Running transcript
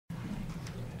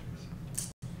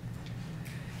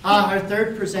Our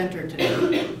third presenter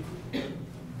today.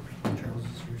 Charles,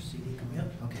 is your CD coming up?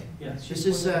 Okay. Yes. This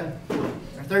is our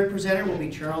third presenter will be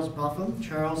Charles Buffham.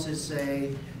 Charles is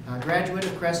a graduate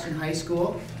of Creston High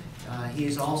School. He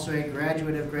is also a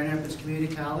graduate of Grand Rapids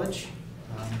Community College,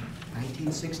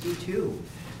 1962.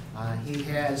 He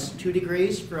has 2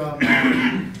 degrees from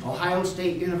Ohio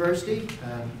State University,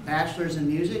 bachelor's in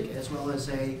music, as well as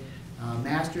a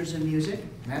master's in music,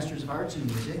 master's of arts in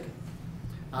music.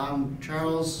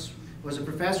 Charles was a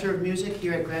professor of music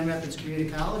here at Grand Rapids Community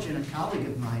College and a colleague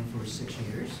of mine for 6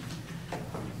 years.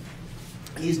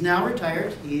 He's now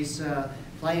retired. He's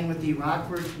playing with the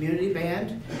Rockford Community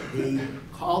Band, the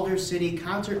Calder City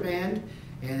Concert Band,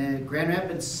 and Grand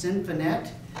Rapids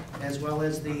Symphonette, as well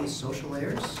as the Social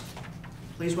Airs.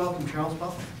 Please welcome Charles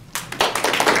Buffham.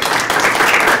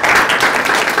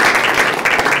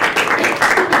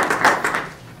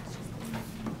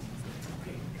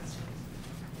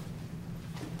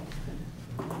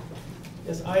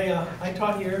 Yes, I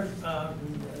taught here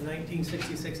in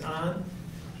 1966 on,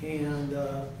 and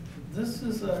this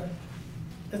is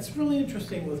it's really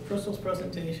interesting with Crystal's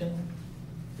presentation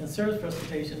and Sarah's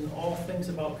presentation, all things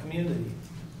about community.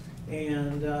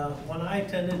 And when I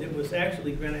attended, it was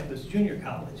actually Grand Rapids Junior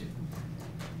College,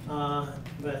 then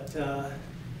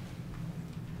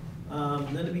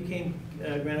it became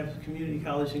Grand Rapids Community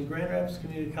College, and Grand Rapids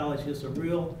Community College is a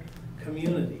real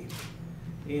community.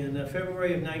 In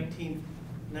February of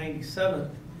 1997,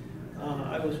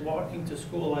 I was walking to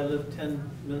school. I lived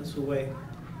 10 minutes away,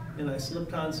 and I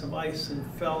slipped on some ice and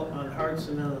fell on hard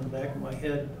cement on the back of my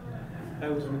head. I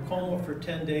was in a coma for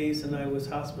 10 days, and I was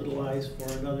hospitalized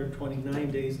for another 29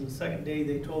 days. And the second day,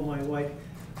 they told my wife,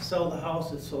 sell the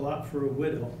house, it's a lot for a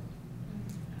widow.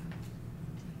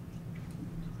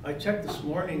 I checked this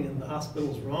morning, and the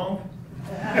hospital's wrong.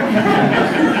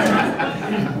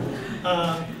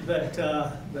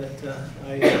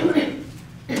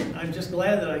 I'm just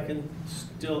glad that I can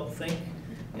still think,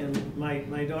 and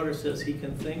my daughter says he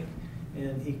can think,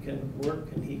 and he can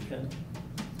work, and he can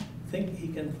think, and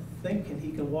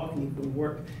he can walk, and he can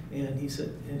work. And he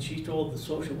said, and she told the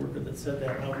social worker that said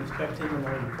that, I'll respect him and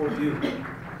I'll report you.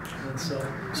 And so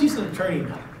she's an attorney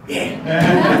now. Yeah.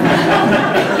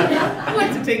 I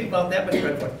like to think about that much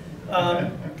credit for it.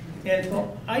 And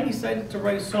well, I decided to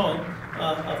write a song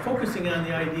focusing on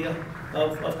the idea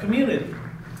of community.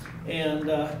 And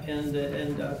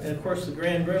of course the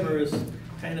Grand River is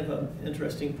kind of an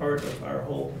interesting part of our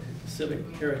whole civic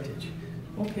heritage.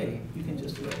 Okay, you can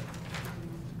just do it.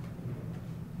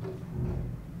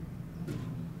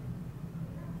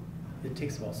 It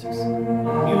takes about 6.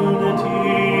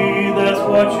 Unity, that's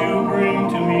what you bring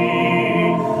to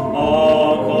me. A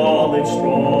college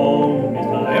strong is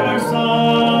by our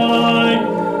side.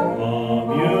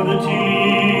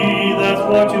 Community, that's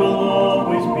what you'll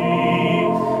always be.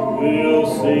 We'll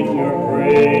sing your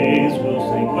praise, we'll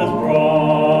sing with pride.